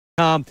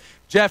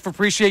Jeff,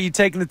 appreciate you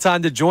taking the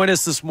time to join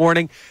us this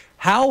morning.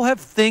 How have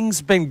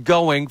things been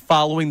going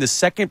following the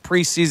second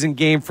preseason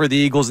game for the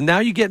Eagles? And now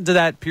you get into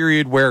that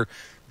period where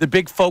the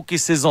big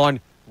focus is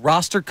on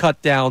roster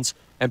cutdowns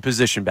and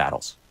position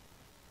battles.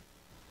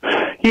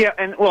 Yeah,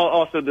 and well,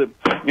 also the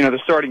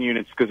starting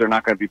units, because they're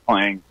not going to be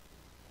playing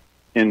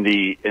in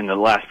the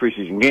last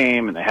preseason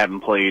game, and they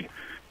haven't played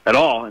at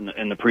all in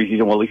the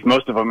preseason. Well, at least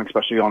most of them,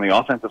 especially on the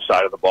offensive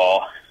side of the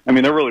ball. I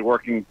mean, they're really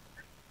working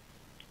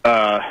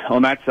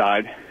on that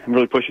side and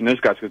really pushing those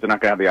guys because they're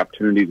not going to have the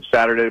opportunity this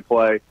Saturday to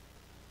play,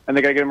 and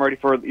they got to get them ready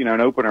for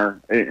an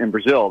opener in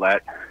Brazil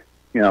that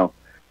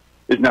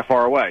isn't that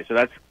far away. So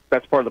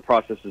that's part of the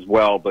process as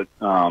well. But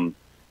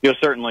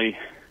certainly,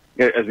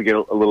 as we get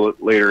a little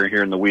later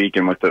here in the week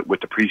and with the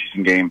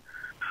preseason game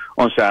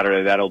on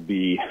Saturday, that'll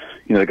be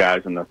the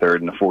guys in the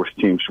third and the fourth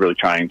teams really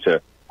trying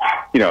to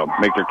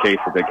make their case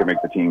that they can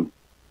make the team.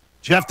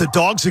 Jeff, the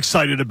dog's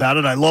excited about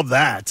it. I love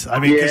that. I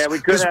mean, yeah, we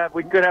could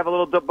have a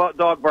little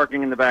dog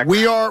barking in the background.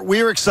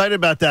 We are excited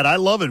about that. I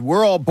love it.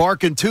 We're all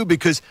barking too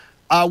because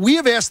we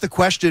have asked the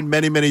question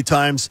many, many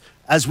times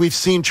as we've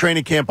seen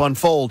training camp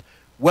unfold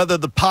whether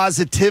the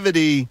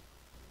positivity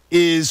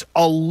is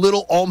a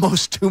little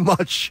almost too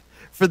much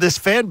for this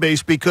fan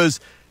base because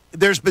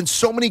there's been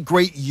so many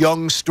great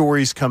young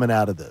stories coming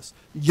out of this.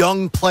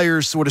 Young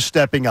players sort of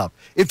stepping up.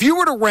 If you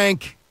were to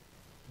rank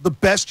the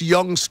best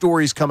young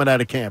stories coming out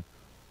of camp,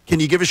 can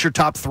you give us your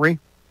top three?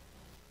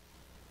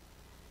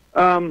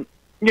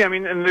 Yeah, I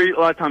mean, and a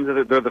lot of times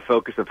they're the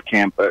focus of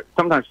camp. But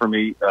sometimes for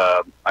me,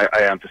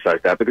 I emphasize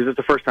that because it's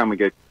the first chance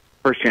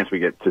we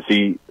get to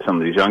see some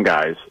of these young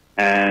guys,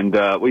 and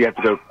we have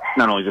to go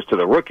not only just to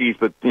the rookies,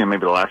 but maybe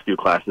the last few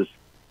classes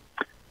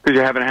because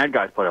you haven't had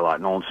guys play a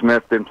lot. Nolan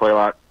Smith didn't play a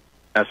lot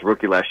as a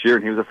rookie last year,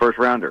 and he was a first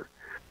rounder.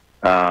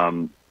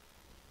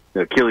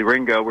 Keely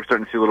Ringo, we're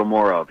starting to see a little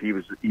more of. He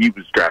was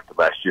drafted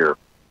last year.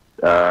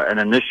 And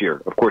then this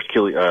year, of course,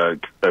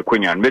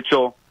 Quinyon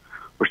Mitchell.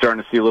 We're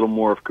starting to see a little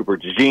more of Cooper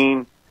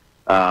DeJean.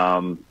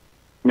 The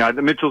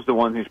Mitchell's the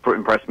one who's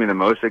impressed me the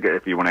most.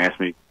 If you want to ask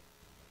me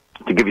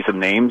to give you some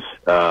names,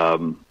 I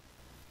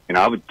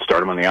would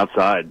start him on the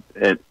outside.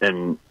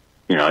 And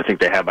I think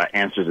they have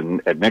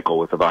answers at nickel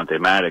with Avonte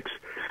Maddox.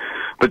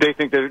 But they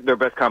think their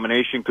best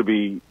combination could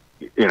be,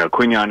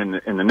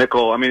 Quinyon in the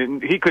nickel. I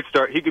mean, he could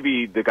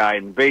be the guy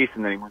in base,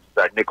 and then he moves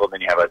inside nickel, and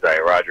then you have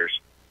Isaiah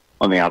Rodgers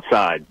on the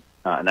outside.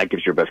 And that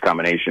gives you your best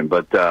combination.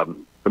 But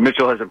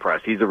Mitchell has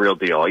impressed. He's the real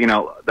deal.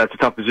 That's a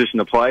tough position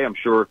to play. I'm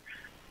sure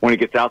when he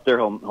gets out there,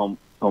 he'll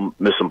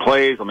miss some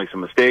plays, he'll make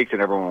some mistakes,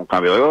 and everyone will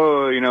kind of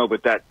be like,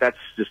 but that's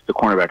just the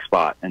cornerback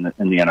spot in the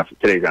NFL,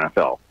 today's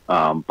NFL.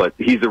 But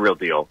he's the real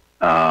deal.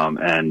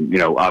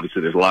 And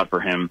obviously there's a lot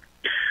for him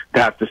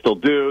to have to still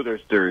do.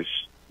 There's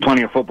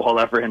plenty of football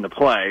left for him to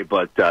play,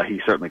 but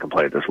he certainly can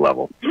play at this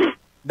level.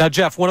 Now,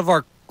 Jeff, one of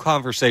our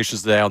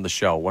conversations today on the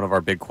show, one of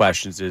our big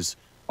questions is,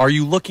 are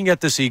you looking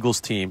at this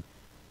Eagles team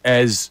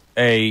as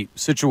a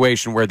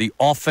situation where the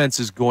offense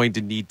is going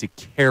to need to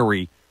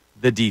carry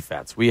the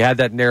defense? We had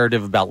that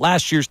narrative about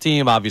last year's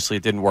team. Obviously,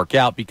 it didn't work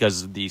out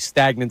because of the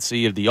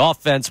stagnancy of the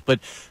offense.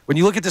 But when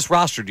you look at this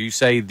roster, do you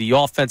say the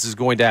offense is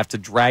going to have to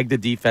drag the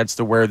defense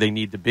to where they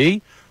need to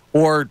be?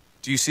 Or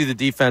do you see the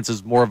defense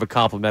as more of a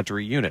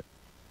complementary unit?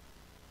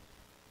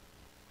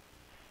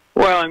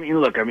 Well, I mean,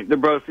 look, they're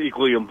both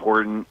equally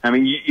important. I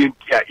mean,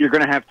 you're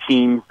going to have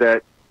teams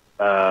that,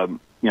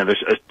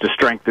 the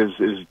strength is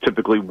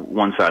typically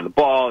one side of the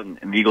ball, and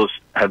the Eagles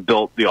have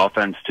built the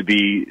offense to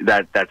be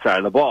that side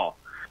of the ball.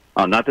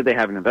 Not that they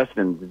haven't invested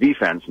in the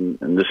defense,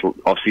 and this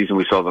offseason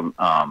we saw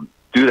them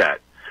do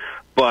that.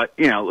 But,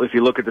 if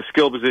you look at the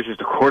skill positions,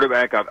 the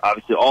quarterback,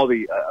 obviously all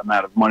the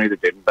amount of money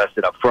that they've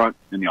invested up front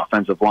in the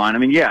offensive line,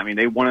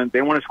 they want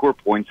to score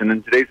points, and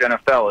in today's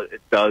NFL,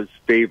 it does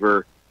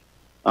favor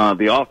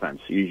the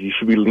offense. You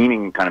should be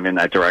leaning kind of in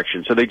that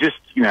direction. So they just,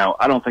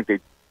 I don't think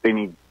they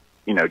need,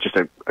 just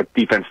a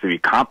defense to be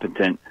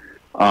competent.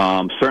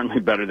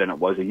 Certainly better than it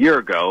was a year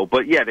ago.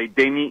 But yeah,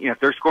 they need, if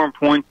they're scoring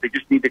points, they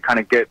just need to kind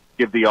of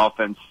give the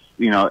offense,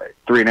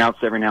 3 and outs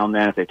every now and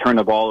then. If they turn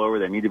the ball over,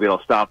 they need to be able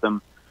to stop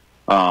them.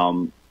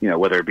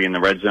 Whether it be in the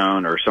red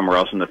zone or somewhere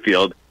else in the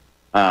field.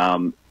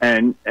 And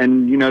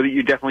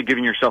you're definitely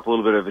giving yourself a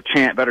little bit of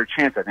a better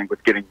chance, I think,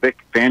 with getting Vic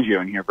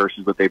Fangio in here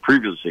versus what they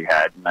previously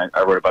had. And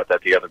I wrote about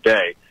that the other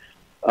day.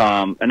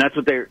 And that's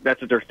what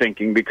they're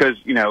thinking because,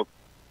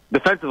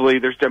 defensively,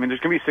 there's going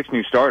to be 6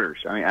 new starters.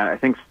 I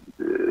think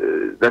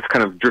that's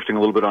kind of drifting a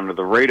little bit under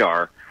the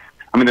radar.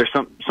 There's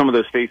some of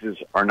those faces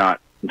are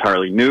not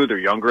entirely new. They're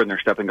younger and they're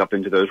stepping up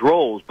into those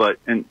roles. But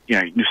 6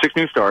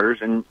 new starters,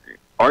 and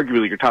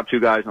arguably your top 2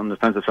 guys on the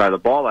defensive side of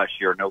the ball last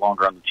year are no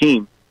longer on the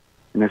team,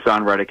 and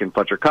Hassan Reddick and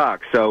Fletcher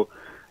Cox. So,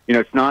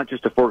 it's not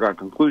just a foregone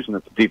conclusion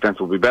that the defense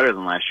will be better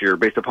than last year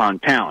based upon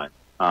talent.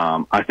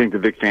 I think the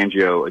Vic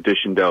Fangio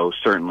addition, though,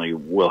 certainly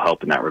will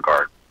help in that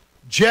regard.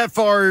 Jeff,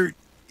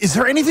 is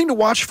there anything to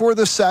watch for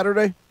this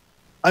Saturday?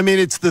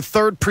 It's the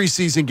 3rd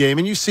preseason game,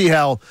 and you see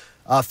how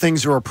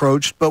things are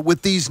approached. But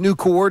with these new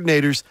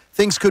coordinators,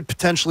 things could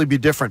potentially be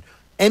different.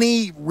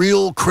 Any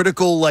real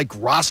critical,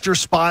 roster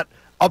spot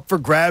up for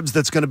grabs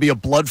that's going to be a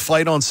blood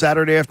fight on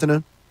Saturday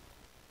afternoon?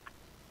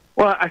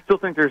 Well, I still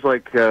think there's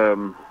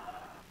positional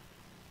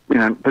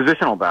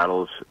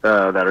battles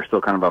that are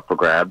still kind of up for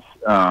grabs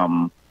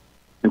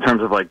in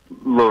terms of like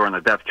lower on the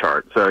depth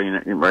chart. So,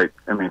 right?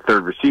 I mean,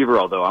 third receiver.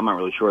 Although I'm not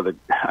really sure that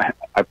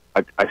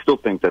I still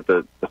think that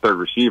the third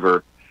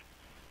receiver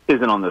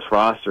isn't on this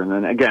roster. And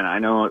then again, I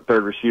know a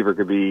third receiver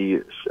could be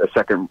a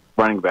second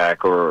running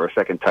back or a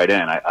second tight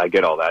end. I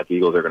get all that. The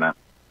Eagles are going to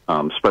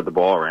spread the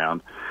ball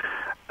around.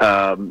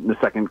 The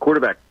second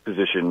quarterback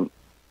position,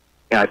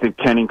 and I think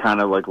Kenny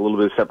kind of like a little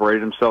bit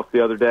separated himself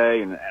the other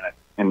day.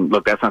 And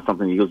look, that's not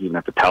something the Eagles even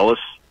have to tell us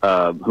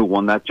who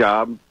won that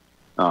job.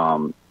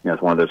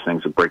 It's one of those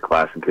things, a break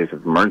glass in case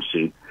of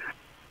emergency.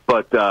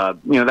 But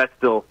that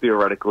still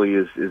theoretically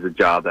is a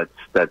job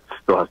that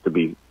still has to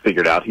be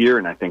figured out here.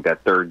 And I think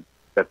that third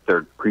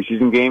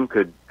preseason game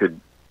could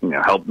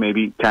help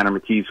maybe Tanner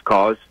McKee's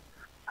cause.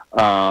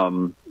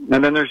 And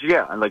then there's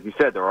and like you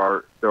said, there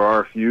are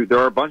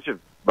a bunch of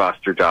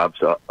roster jobs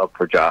up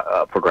for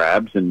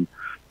grabs, and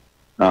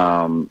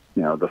the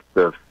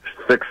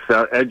sixth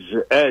edge,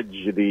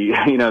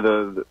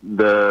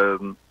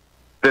 the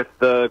fifth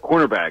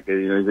cornerback.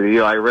 Is it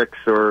Eli Ricks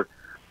or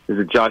is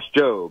it Josh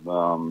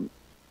Jobe?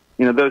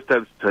 Those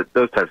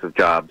types of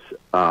jobs,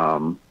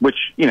 which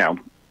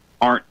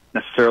aren't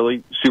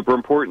necessarily super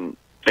important.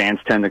 Fans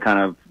tend to kind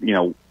of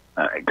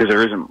because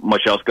there isn't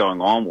much else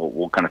going on,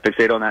 we'll kind of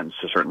fixate on that, and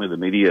so certainly the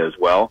media as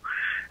well,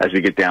 as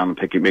we get down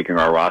to making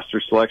our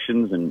roster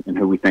selections and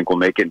who we think will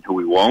make it and who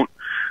we won't.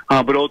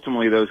 But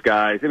ultimately, those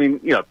guys, I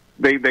mean,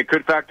 they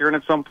could factor in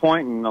at some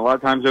point, and a lot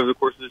of times over the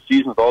course of the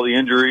season with all the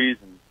injuries,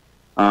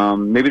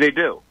 and maybe they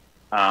do.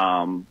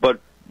 But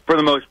for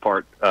the most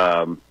part,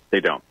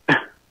 they don't.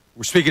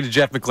 We're speaking to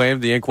Jeff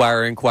McClain, the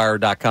Inquirer,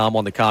 Inquirer.com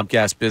on the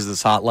Comcast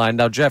Business Hotline.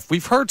 Now, Jeff,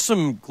 we've heard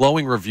some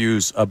glowing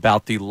reviews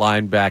about the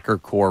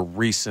linebacker core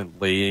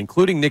recently,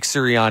 including Nick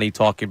Sirianni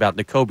talking about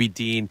Nakobe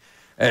Dean,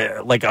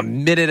 like a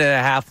minute and a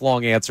half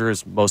long answer,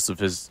 as most of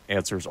his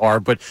answers are,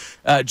 but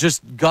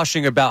just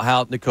gushing about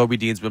how Nakobe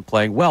Dean's been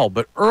playing well.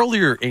 But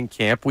earlier in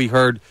camp, we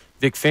heard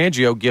Vic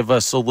Fangio give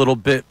us a little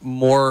bit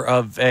more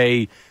of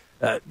a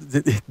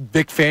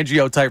Vic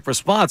Fangio type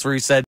response, where he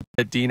said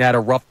that Dean had a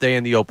rough day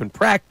in the open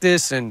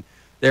practice and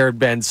there had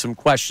been some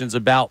questions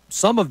about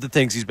some of the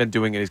things he's been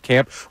doing in his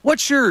camp.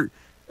 What's your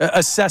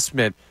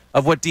assessment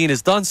of what Dean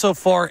has done so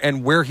far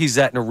and where he's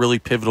at in a really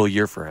pivotal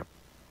year for him?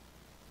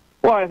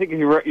 Well, I think if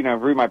you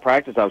read my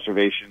practice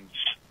observations,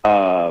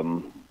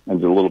 and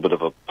there's a little bit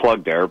of a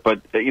plug there,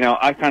 but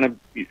I kind of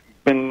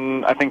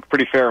been, I think,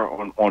 pretty fair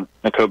on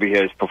Nakobe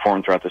has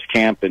performed throughout this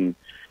camp, and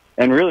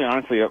really,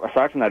 honestly,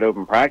 aside from that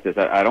open practice,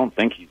 I don't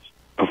think he's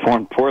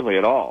performed poorly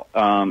at all.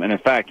 And in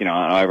fact, I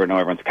know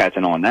everyone's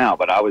catching on now,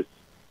 but I was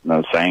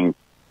saying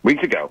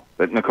weeks ago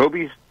that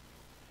Nakobe's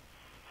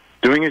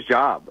doing his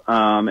job,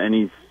 and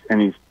he's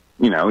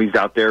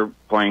out there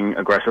playing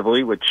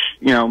aggressively, which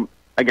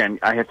again,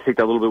 I have to take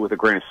that a little bit with a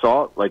grain of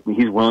salt. Like,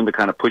 he's willing to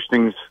kind of push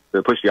the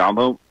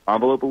envelope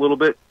a little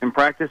bit in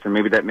practice, and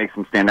maybe that makes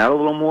him stand out a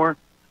little more.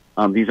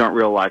 These aren't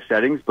real life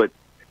settings, but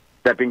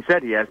that being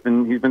said,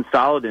 he's been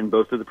solid in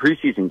both of the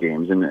preseason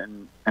games, and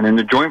in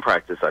the joint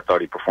practice, I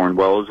thought he performed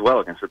well as well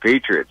against the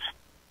Patriots.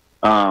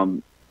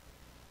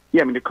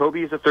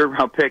 Nakobe is a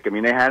third-round pick. I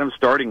mean, they had him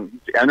starting.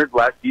 He entered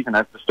last season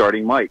as the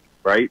starting Mike,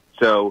 right?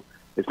 So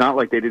it's not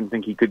like they didn't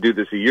think he could do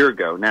this a year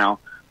ago. Now,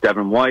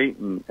 Devin White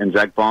and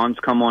Zach Bond's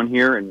come on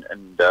here, and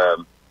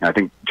I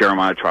think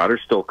Jeremiah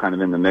Trotter's still kind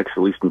of in the mix,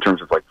 at least in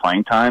terms of like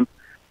playing time.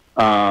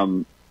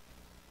 And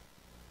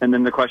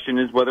then the question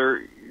is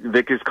whether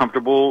Vic is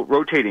comfortable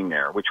rotating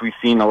there, which we've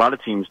seen a lot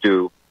of teams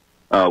do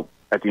at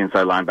the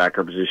inside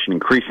linebacker position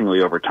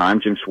increasingly over time.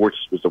 Jim Schwartz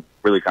was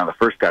really kind of the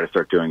first guy to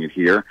start doing it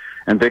here.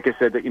 And Vic has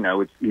said that,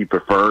 he'd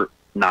prefer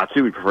not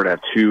to. He'd prefer to have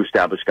two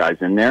established guys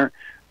in there.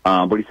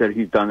 But he said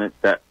he's done it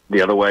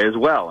the other way as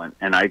well.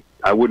 And I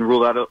wouldn't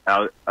rule out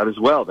as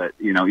well that,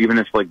 even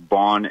if like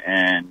Bond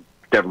and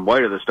Devin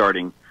White are the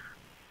starting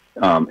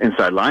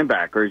inside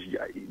linebackers,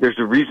 there's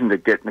a reason to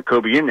get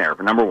Nakobe in there.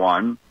 For number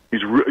one,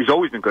 he's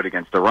always been good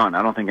against the run.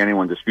 I don't think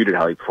anyone disputed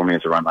how he performed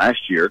against the run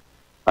last year.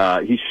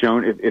 He's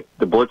shown if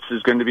the blitz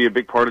is going to be a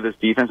big part of this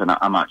defense, and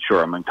I'm not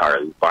sure I'm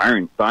entirely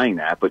buying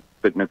that, but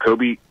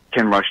Nakobe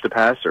can rush the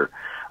passer.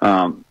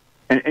 And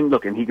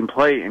look, and he can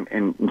play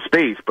in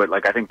space, but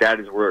like I think that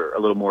is where a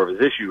little more of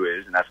his issue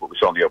is, and that's what we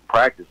saw in the open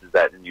practice, is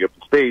that in the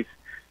open space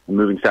and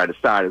moving side to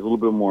side is a little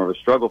bit more of a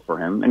struggle for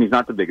him. And he's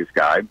not the biggest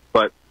guy,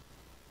 but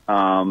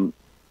again,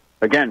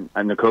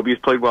 Nakobe has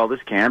played well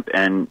this camp,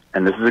 and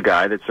this is a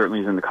guy that certainly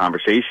is in the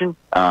conversation.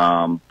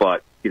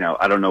 But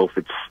I don't know if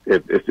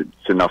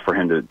it's enough for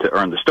him to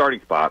earn the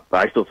starting spot,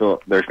 but I still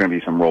feel there's going to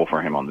be some role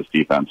for him on this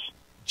defense.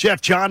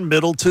 Jeff, John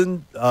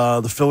Middleton,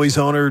 the Phillies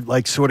owner,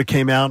 sort of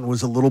came out and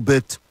was a little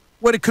bit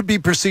what it could be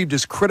perceived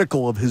as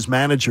critical of his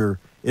manager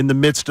in the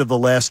midst of the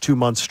last 2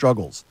 months'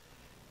 struggles.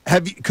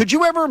 Could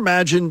you ever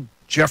imagine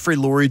Jeffrey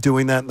Lurie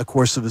doing that in the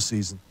course of a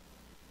season?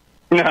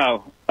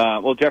 No.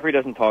 Well, Jeffrey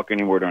doesn't talk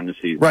anymore during the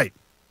season, right?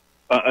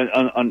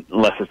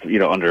 Unless it's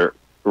under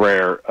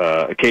rare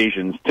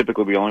occasions.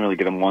 Typically, we only really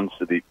get him once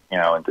at the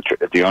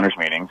owners'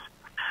 meetings.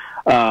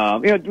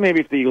 Maybe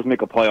if the Eagles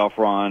make a playoff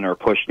run or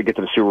push to get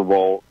to the Super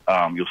Bowl,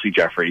 you'll see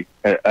Jeffrey,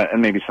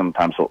 and maybe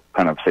sometimes he'll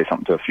kind of say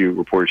something to a few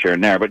reporters here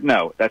and there. But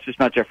no, that's just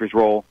not Jeffrey's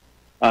role.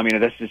 I mean,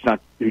 that's just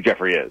not who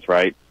Jeffrey is,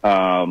 right?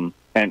 And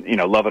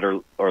love it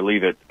or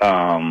leave it.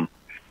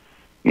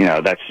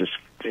 That's just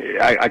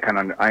I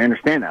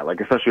understand that,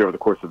 like especially over the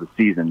course of the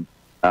season.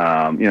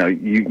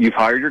 You've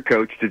hired your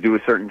coach to do a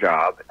certain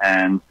job,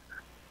 and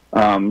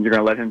you're going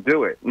to let him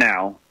do it.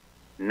 Now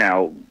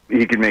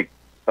he could make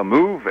a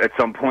move at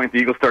some point. The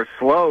Eagles start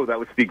slow. That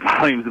would speak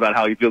volumes about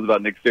how he feels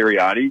about Nick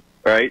Sirianni,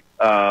 right?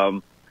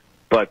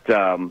 But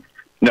no,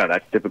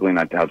 that's typically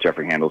not how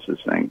Jeffrey handles his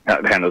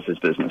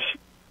business.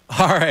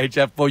 All right,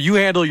 Jeff. Well, you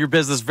handle your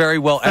business very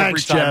well every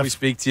time we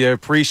speak to you.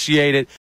 Appreciate it.